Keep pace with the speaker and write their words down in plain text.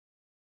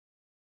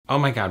Oh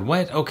my God,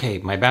 what? Okay,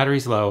 my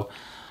battery's low.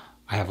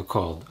 I have a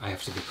cold. I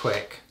have to be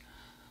quick.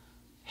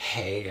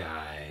 Hey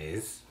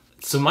guys.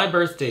 So my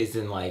birthday's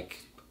in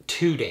like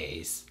 2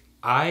 days.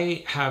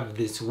 I have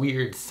this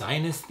weird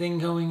sinus thing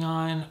going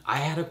on. I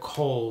had a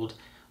cold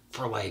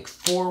for like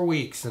 4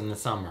 weeks in the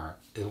summer.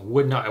 It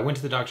would not, I went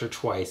to the doctor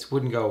twice,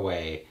 wouldn't go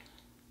away.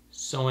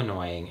 So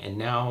annoying. And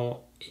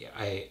now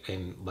I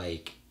am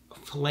like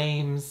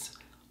flames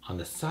on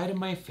the side of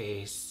my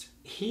face,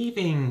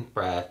 heaving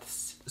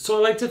breaths. So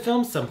I like to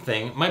film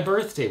something my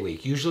birthday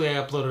week. Usually I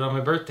upload it on my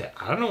birthday.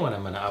 I don't know when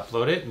I'm gonna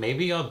upload it.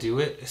 Maybe I'll do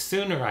it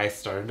sooner. I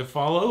started to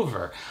fall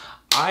over.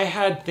 I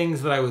had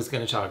things that I was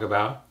gonna talk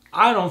about.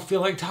 I don't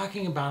feel like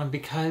talking about them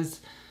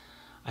because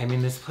I'm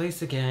in this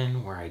place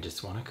again where I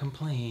just wanna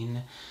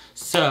complain.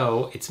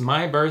 So it's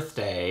my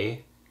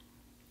birthday.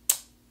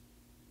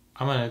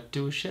 I'm gonna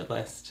do a shit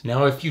list.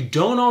 Now, if you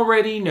don't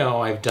already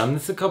know, I've done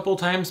this a couple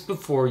times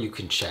before. You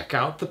can check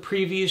out the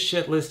previous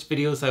shit list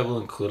videos. I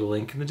will include a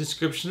link in the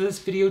description of this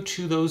video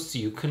to those so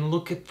you can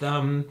look at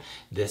them.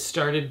 This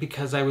started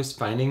because I was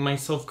finding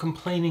myself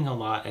complaining a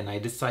lot and I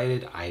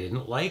decided I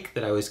didn't like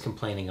that I was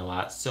complaining a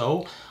lot.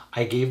 So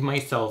I gave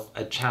myself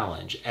a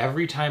challenge.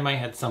 Every time I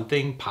had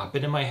something pop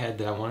into my head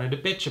that I wanted to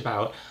bitch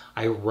about,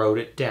 I wrote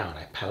it down.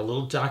 I had a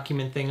little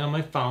document thing on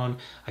my phone.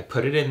 I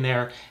put it in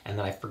there and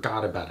then I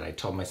forgot about it. I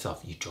told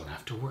myself, you don't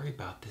have to worry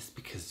about this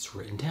because it's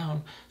written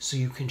down so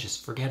you can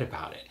just forget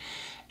about it.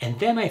 And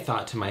then I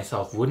thought to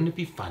myself, wouldn't it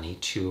be funny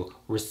to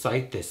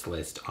recite this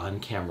list on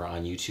camera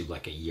on YouTube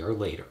like a year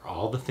later?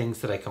 All the things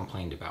that I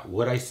complained about.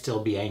 Would I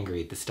still be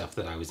angry at the stuff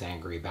that I was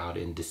angry about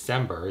in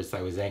December as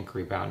I was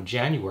angry about in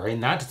January?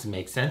 And that doesn't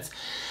make sense.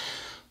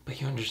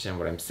 But you understand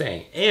what I'm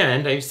saying.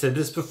 And I've said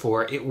this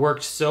before, it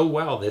worked so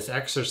well, this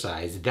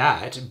exercise,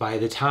 that by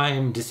the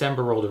time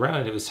December rolled around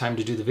and it was time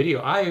to do the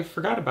video, I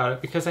forgot about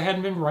it because I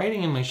hadn't been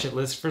writing in my shit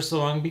list for so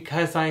long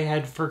because I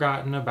had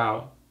forgotten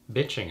about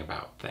bitching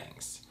about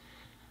things.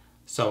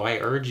 So I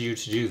urge you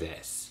to do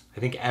this.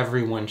 I think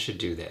everyone should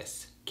do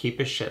this.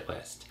 Keep a shit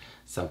list.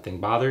 Something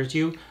bothers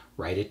you,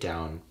 write it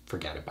down,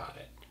 forget about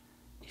it.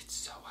 It's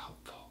so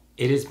helpful.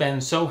 It has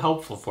been so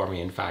helpful for me,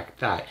 in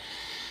fact, that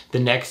the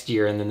next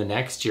year and then the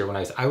next year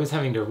when I was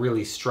having to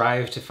really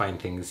strive to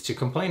find things to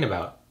complain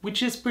about,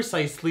 which is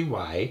precisely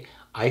why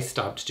I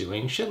stopped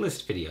doing shit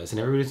list videos. And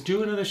everybody's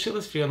doing another shit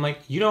list video. I'm like,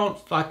 you don't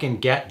fucking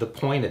get the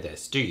point of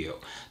this, do you?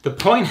 The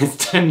point is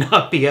to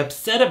not be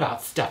upset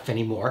about stuff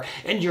anymore,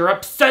 and you're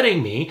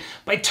upsetting me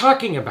by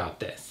talking about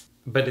this.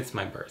 But it's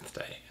my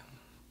birthday.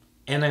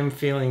 And I'm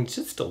feeling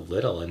just a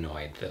little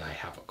annoyed that I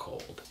have a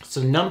cold.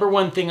 So number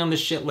one thing on the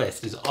shit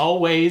list is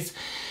always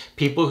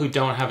people who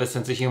don't have a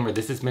sense of humor.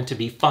 This is meant to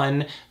be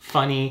fun,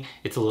 funny.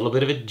 It's a little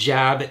bit of a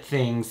jab at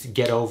things.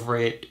 Get over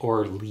it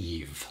or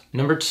leave.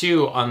 Number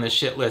two on the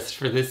shit list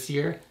for this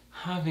year,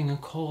 having a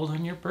cold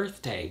on your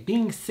birthday.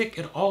 Being sick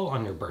at all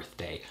on your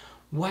birthday.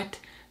 What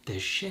the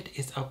shit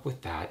is up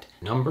with that?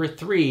 Number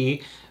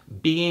three,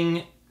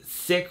 being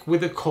sick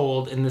with a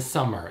cold in the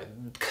summer.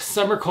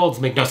 Summer colds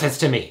make no sense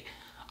to me.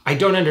 I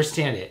don't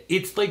understand it.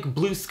 It's like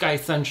blue sky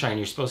sunshine.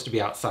 You're supposed to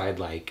be outside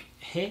like,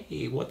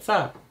 hey, what's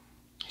up?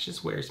 It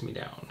just wears me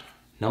down.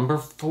 Number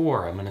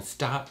four, I'm gonna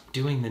stop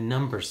doing the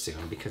numbers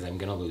soon because I'm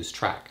gonna lose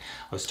track.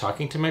 I was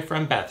talking to my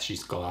friend Beth.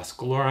 She's Gloss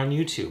Galore on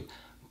YouTube.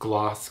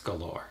 Gloss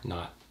Galore,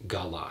 not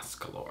Gloss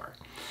Galore.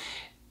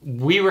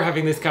 We were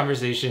having this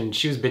conversation.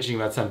 She was bitching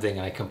about something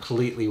and I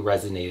completely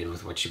resonated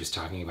with what she was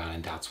talking about,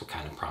 and that's what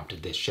kind of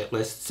prompted this shit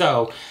list.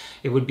 So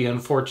it would be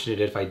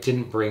unfortunate if I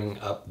didn't bring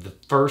up the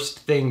first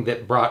thing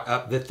that brought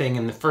up the thing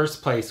in the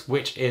first place,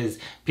 which is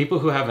people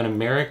who have an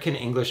American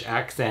English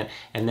accent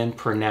and then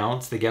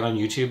they get on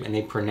YouTube and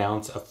they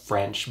pronounce a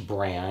French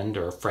brand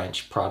or a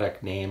French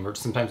product name, or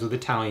sometimes with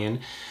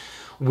Italian,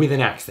 with an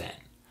accent.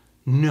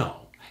 No.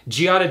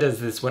 Giada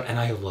does this one, and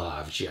I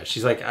love Giada.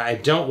 She's like, I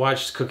don't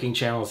watch cooking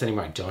channels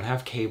anymore. I don't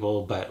have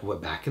cable, but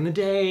back in the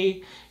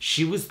day,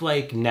 she was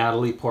like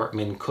Natalie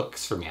Portman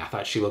cooks for me. I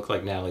thought she looked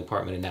like Natalie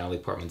Portman, and Natalie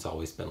Portman's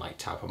always been like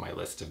top of my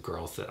list of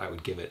girls that I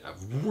would give it a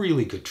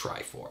really good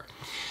try for.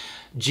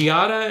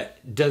 Giada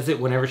does it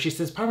whenever she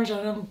says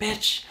Parmesan.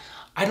 Bitch,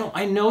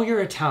 I know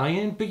you're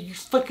Italian, but you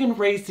fucking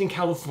raised in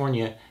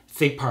California,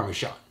 say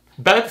Parmesan.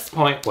 Beth's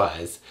point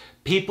was,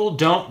 people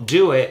don't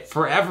do it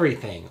for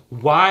everything.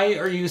 Why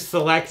are you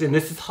selecting,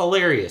 this is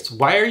hilarious,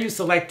 why are you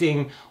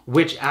selecting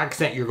which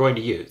accent you're going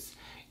to use?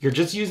 You're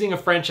just using a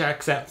French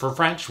accent for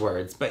French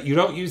words, but you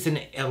don't use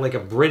like a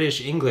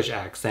British English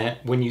accent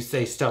when you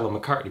say Stella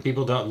McCartney.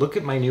 People don't, look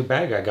at my new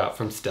bag I got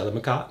from Stella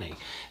McCartney.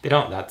 They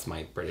don't, that's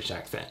my British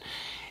accent.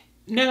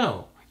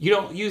 No, you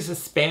don't use a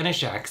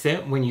Spanish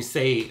accent when you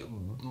say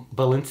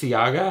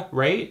Balenciaga,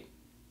 right?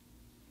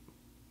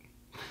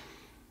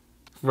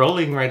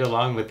 Rolling right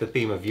along with the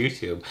theme of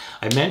YouTube.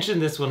 I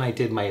mentioned this when I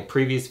did my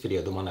previous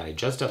video, the one that I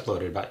just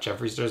uploaded about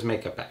Jeffree Star's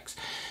makeup ex.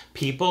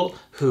 People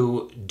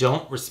who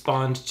don't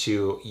respond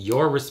to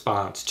your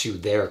response to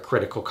their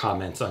critical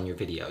comments on your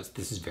videos.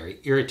 This is very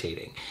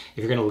irritating. If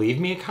you're going to leave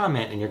me a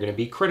comment and you're going to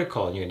be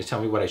critical and you're going to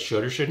tell me what I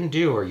should or shouldn't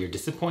do, or you're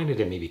disappointed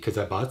in me because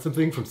I bought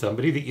something from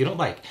somebody that you don't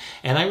like,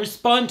 and I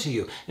respond to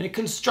you in a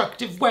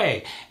constructive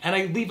way, and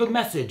I leave a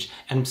message,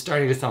 and I'm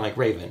starting to sound like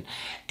Raven,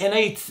 and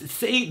I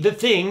say the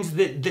things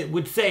that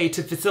would say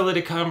to facilitate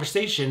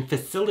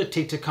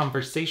a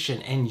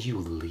conversation, and you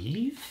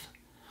leave?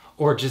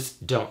 Or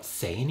just don't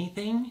say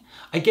anything?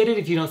 I get it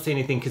if you don't say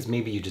anything because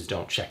maybe you just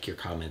don't check your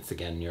comments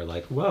again and you're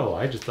like, whoa,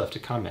 I just left a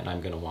comment and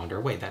I'm going to wander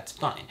away. That's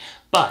fine.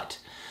 But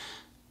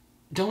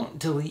don't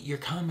delete your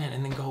comment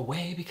and then go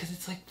away, because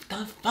it's like,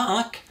 the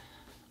fuck?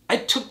 I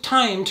took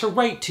time to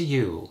write to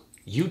you.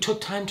 You took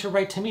time to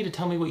write to me to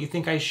tell me what you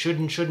think I should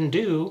and shouldn't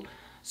do.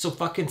 So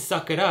fucking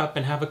suck it up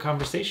and have a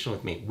conversation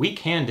with me. We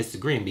can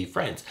disagree and be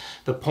friends.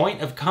 The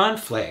point of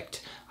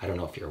conflict, I don't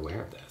know if you're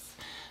aware of this,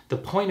 the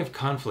point of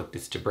conflict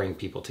is to bring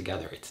people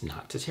together. It's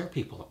not to tear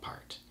people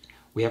apart.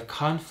 We have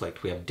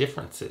conflict, we have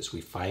differences, we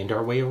find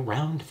our way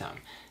around them.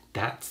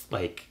 That's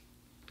like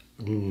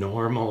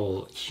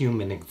normal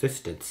human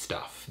existence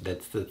stuff.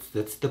 That's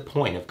the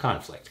point of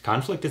conflict.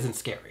 Conflict isn't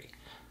scary.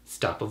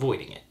 Stop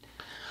avoiding it.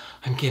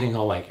 I'm getting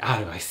all like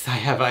out of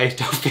I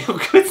don't feel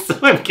good, so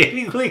I'm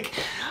getting like,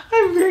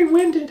 I'm very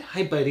winded.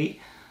 Hi,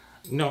 buddy.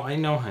 No, I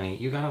know, honey.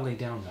 You gotta lay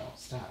down though.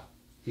 Stop.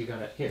 You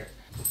gotta, here.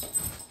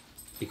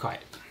 Be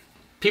quiet.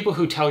 People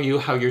who tell you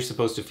how you're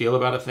supposed to feel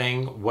about a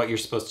thing, what you're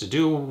supposed to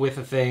do with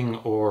a thing,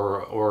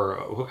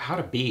 or how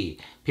to be.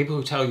 People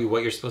who tell you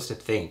what you're supposed to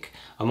think.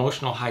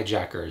 Emotional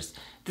hijackers.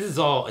 This is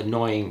all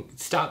annoying.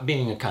 Stop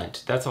being a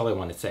cunt. That's all I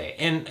want to say.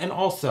 And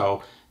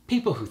also,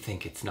 people who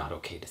think it's not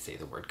okay to say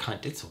the word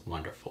cunt. It's a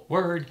wonderful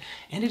word,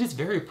 and it is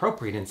very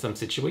appropriate in some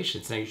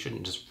situations. Now, you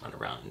shouldn't just run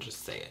around and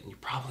just say it. And you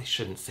probably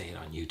shouldn't say it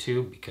on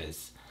YouTube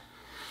because,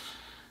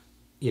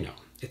 you know,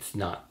 it's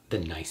not the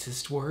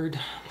nicest word,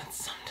 but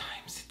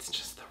sometimes it's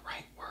just the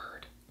right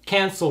word.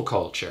 Cancel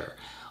culture.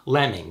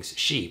 Lemmings,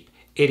 sheep,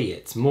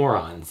 idiots,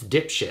 morons,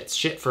 dipshits,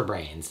 shit for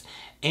brains,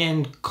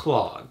 and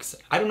clogs.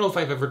 I don't know if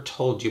I've ever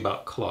told you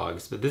about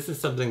clogs, but this is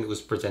something that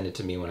was presented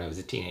to me when I was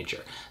a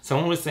teenager.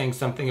 Someone was saying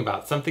something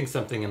about something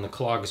and the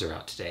clogs are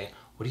out today.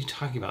 What are you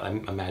talking about?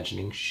 I'm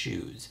imagining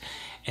shoes.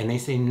 And they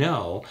say,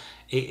 no,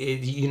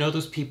 you know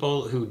those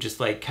people who just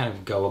like kind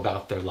of go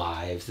about their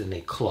lives and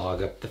they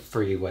clog up the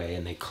freeway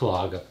and they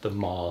clog up the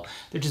mall.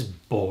 They're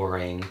just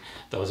boring.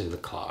 Those are the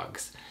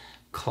clogs.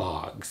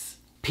 Clogs.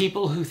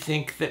 People who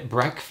think that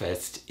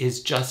breakfast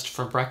is just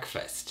for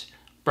breakfast.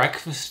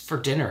 Breakfast for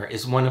dinner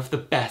is one of the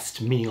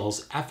best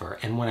meals ever.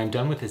 And when I'm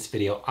done with this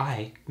video,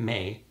 I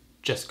may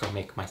just go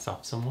make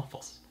myself some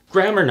waffles.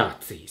 Grammar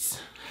Nazis.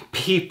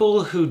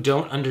 People who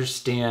don't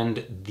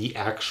understand the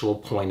actual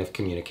point of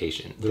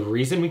communication. The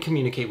reason we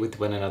communicate with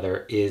one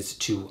another is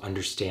to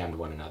understand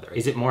one another.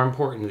 Is it more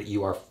important that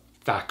you are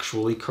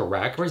factually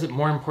correct, or is it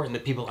more important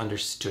that people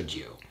understood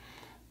you?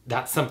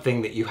 That's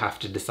something that you have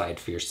to decide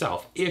for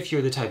yourself. If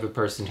you're the type of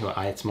person who,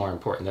 it's more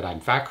important that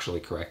I'm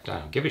factually correct, I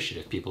don't give a shit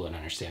if people don't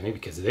understand me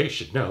because they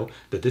should know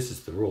that this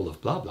is the rule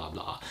of blah, blah,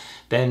 blah,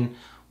 then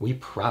we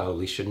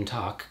probably shouldn't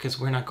talk because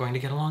we're not going to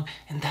get along,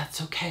 and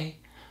that's okay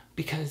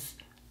because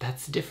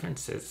that's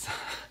differences.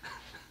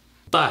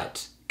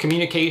 But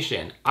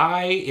communication,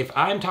 if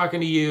I'm talking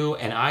to you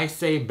and I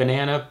say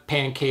banana,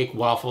 pancake,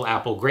 waffle,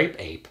 apple, grape,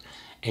 ape,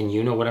 and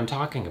you know what I'm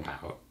talking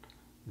about,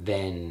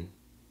 then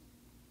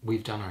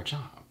we've done our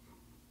job.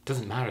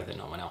 Doesn't matter that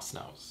no one else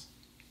knows.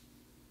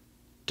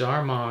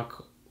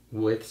 Darmok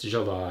with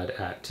Jalad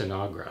at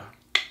Tanagra.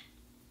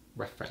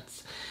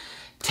 Reference.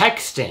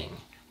 Texting.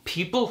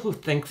 People who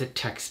think that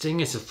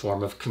texting is a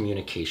form of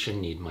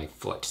communication need my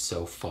foot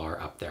so far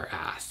up their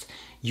ass.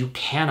 You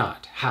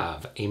cannot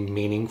have a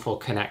meaningful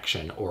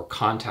connection or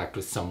contact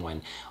with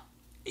someone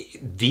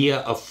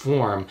via a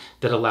form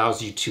that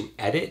allows you to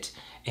edit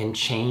and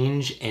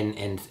change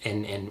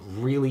and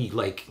really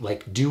like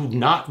do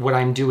not what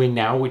I'm doing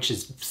now, which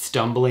is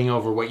stumbling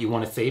over what you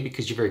want to say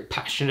because you're very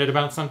passionate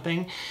about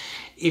something.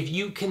 If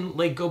you can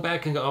like go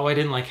back and go, oh, I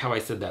didn't like how I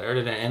said that,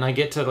 and I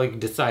get to like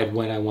decide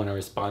when I want to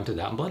respond to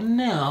that, but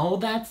no,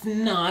 that's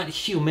not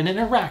human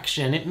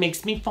interaction. It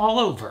makes me fall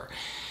over.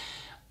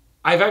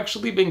 I've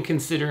actually been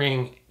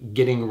considering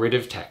getting rid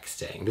of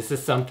texting. This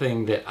is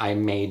something that I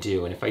may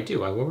do, and if I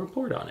do, I will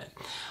report on it.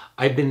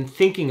 I've been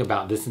thinking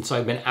about this, and so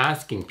I've been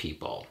asking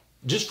people,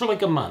 just for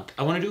like a month.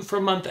 I want to do it for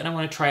a month, and I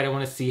want to try it. I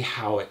want to see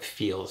how it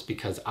feels,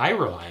 because I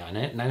rely on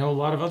it, and I know a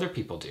lot of other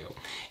people do.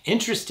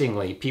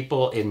 Interestingly,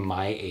 people in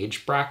my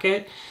age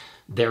bracket,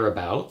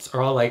 thereabouts,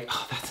 are all like,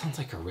 oh, that sounds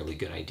like a really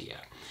good idea.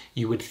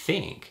 You would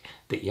think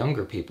that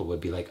younger people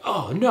would be like,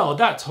 oh, no,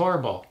 that's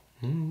horrible.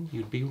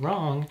 You'd be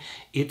wrong.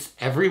 It's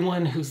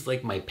everyone who's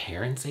like my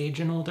parents' age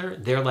and older.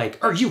 They're like,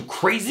 are you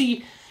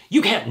crazy?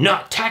 You can't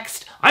not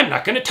text. I'm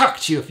not going to talk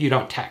to you if you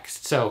don't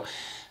text. So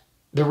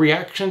the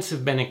reactions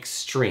have been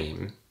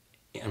extreme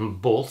on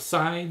both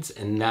sides,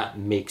 and that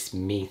makes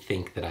me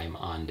think that I'm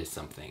onto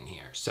something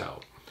here. So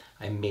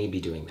I may be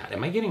doing that.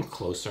 Am I getting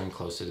closer and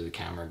closer to the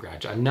camera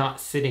gradually? I'm not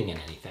sitting in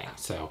anything,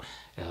 so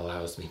it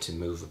allows me to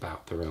move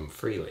about the room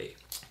freely.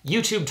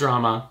 YouTube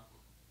drama,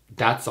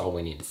 that's all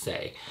we need to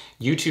say.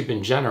 YouTube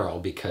in general,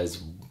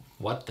 because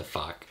what the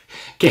fuck?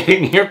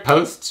 Getting your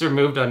posts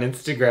removed on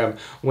Instagram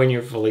when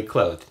you're fully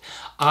clothed.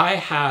 I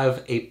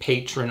have a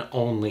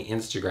patron-only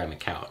Instagram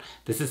account.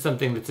 This is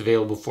something that's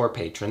available for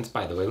patrons.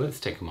 By the way, let's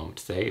take a moment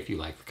to say if you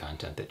like the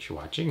content that you're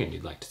watching and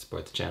you'd like to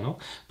support the channel,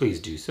 please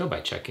do so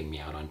by checking me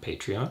out on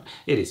Patreon.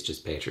 It is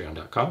just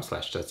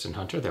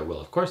patreon.com/DustinHunter. There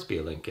will, of course, be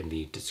a link in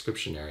the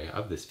description area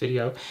of this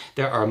video.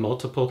 There are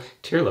multiple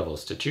tier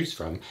levels to choose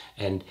from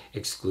and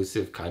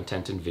exclusive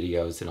content and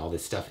videos and all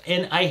this stuff.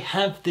 And I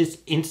have this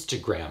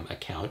Instagram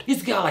account.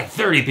 It's got like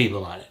 30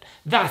 people on it.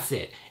 That's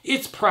it.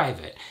 It's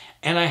private.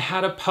 And I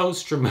had a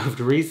post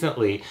removed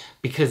recently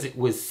because it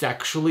was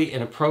sexually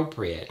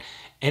inappropriate.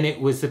 And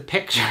it was a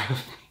picture of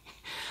me.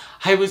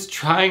 I was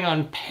trying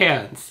on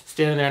pants,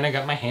 standing there, and I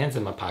got my hands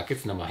in my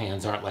pockets. Now my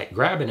hands aren't like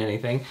grabbing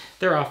anything.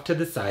 They're off to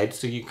the side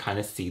so you kind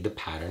of see the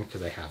pattern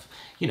because I have,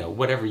 you know,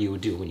 whatever you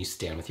would do when you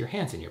stand with your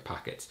hands in your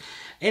pockets.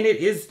 And it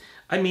is,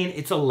 I mean,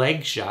 it's a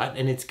leg shot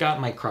and it's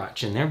got my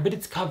crotch in there, but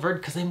it's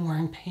covered because I'm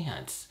wearing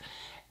pants.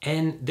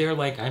 And they're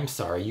like, I'm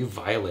sorry, you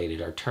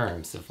violated our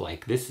terms of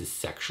like, this is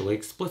sexually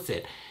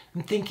explicit.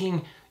 I'm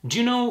thinking, do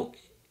you know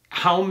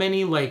how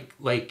many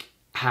like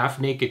half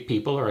naked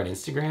people are on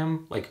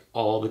Instagram like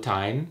all the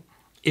time?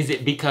 Is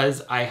it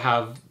because I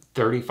have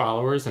 30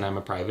 followers and I'm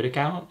a private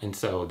account and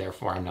so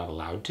therefore I'm not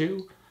allowed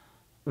to?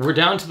 We're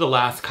down to the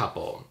last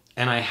couple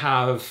and I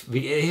have,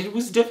 it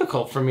was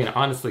difficult for me to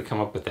honestly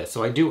come up with this.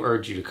 So I do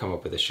urge you to come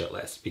up with a shit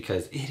list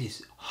because it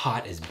is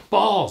hot as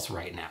balls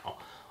right now.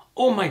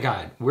 Oh my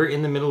God, we're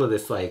in the middle of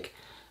this like,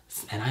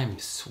 and I'm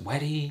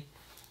sweaty,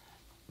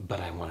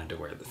 but I wanted to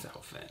wear this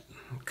outfit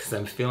because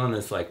I'm feeling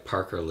this like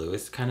Parker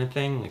Lewis kind of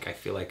thing. Like I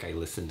feel like I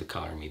listen to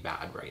Color Me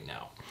Bad right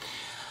now.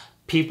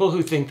 People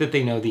who think that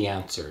they know the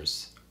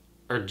answers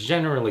are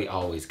generally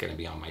always going to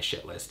be on my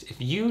shit list.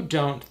 If you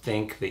don't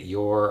think that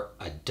you're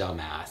a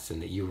dumbass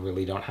and that you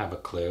really don't have a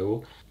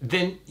clue,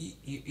 then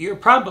you're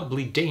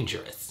probably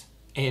dangerous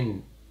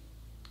and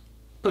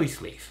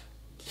please leave.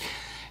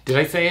 Did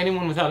I say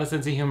anyone without a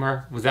sense of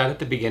humor? Was that at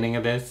the beginning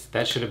of this?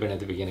 That should have been at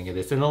the beginning of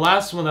this. And the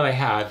last one that I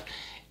have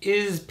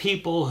is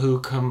people who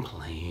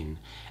complain.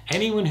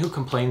 Anyone who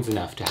complains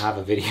enough to have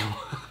a video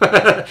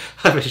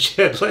of a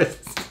shit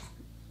list.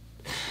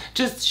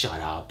 Just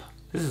shut up.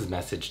 This is a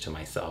message to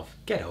myself.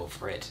 Get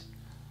over it.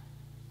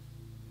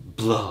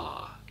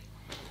 Blah.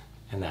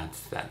 And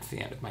that's the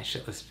end of my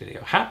shit list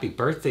video. Happy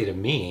birthday to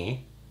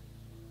me.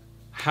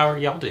 How are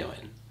y'all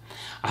doing?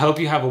 I hope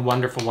you have a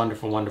wonderful,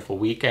 wonderful, wonderful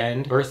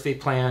weekend. Birthday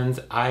plans,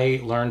 I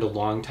learned a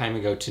long time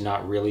ago to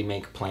not really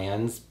make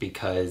plans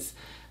because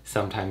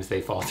sometimes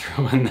they fall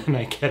through and then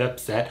I get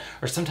upset.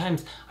 Or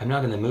sometimes I'm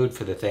not in the mood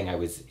for the thing I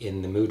was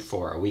in the mood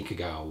for a week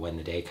ago when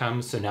the day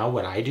comes. So now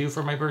what I do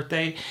for my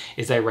birthday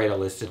is I write a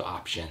list of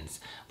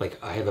options.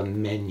 Like I have a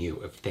menu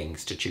of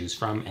things to choose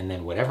from and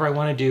then whatever I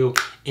want to do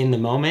in the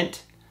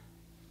moment,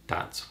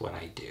 that's what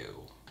I do.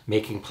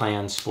 Making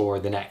plans for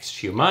the next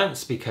few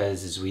months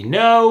because as we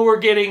know, we're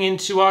getting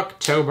into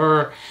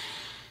October.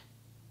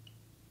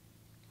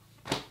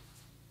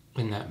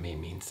 And that may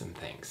mean some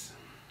things.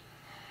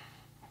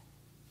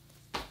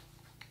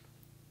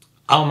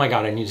 Oh my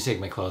God, I need to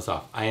take my clothes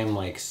off. I am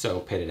like so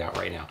pitted out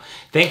right now.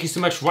 Thank you so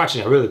much for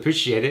watching. I really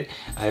appreciate it.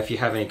 If you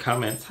have any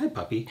comments, hi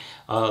puppy,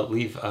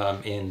 leave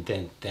them in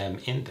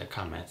the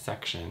comment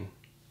section.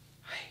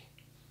 Hi.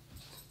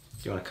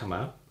 Do you want to come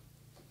up?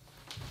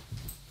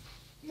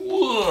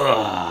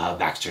 Whoa,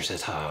 Baxter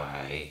says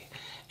hi.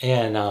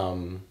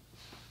 And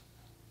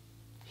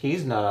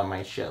he's not on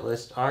my shit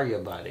list, are you,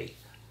 buddy?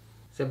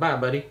 Say bye,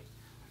 buddy.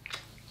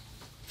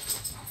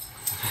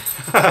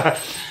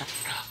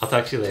 I'll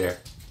talk to you later.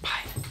 Bye.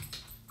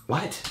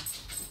 What?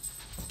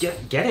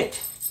 Get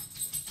it.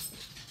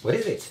 What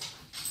is it?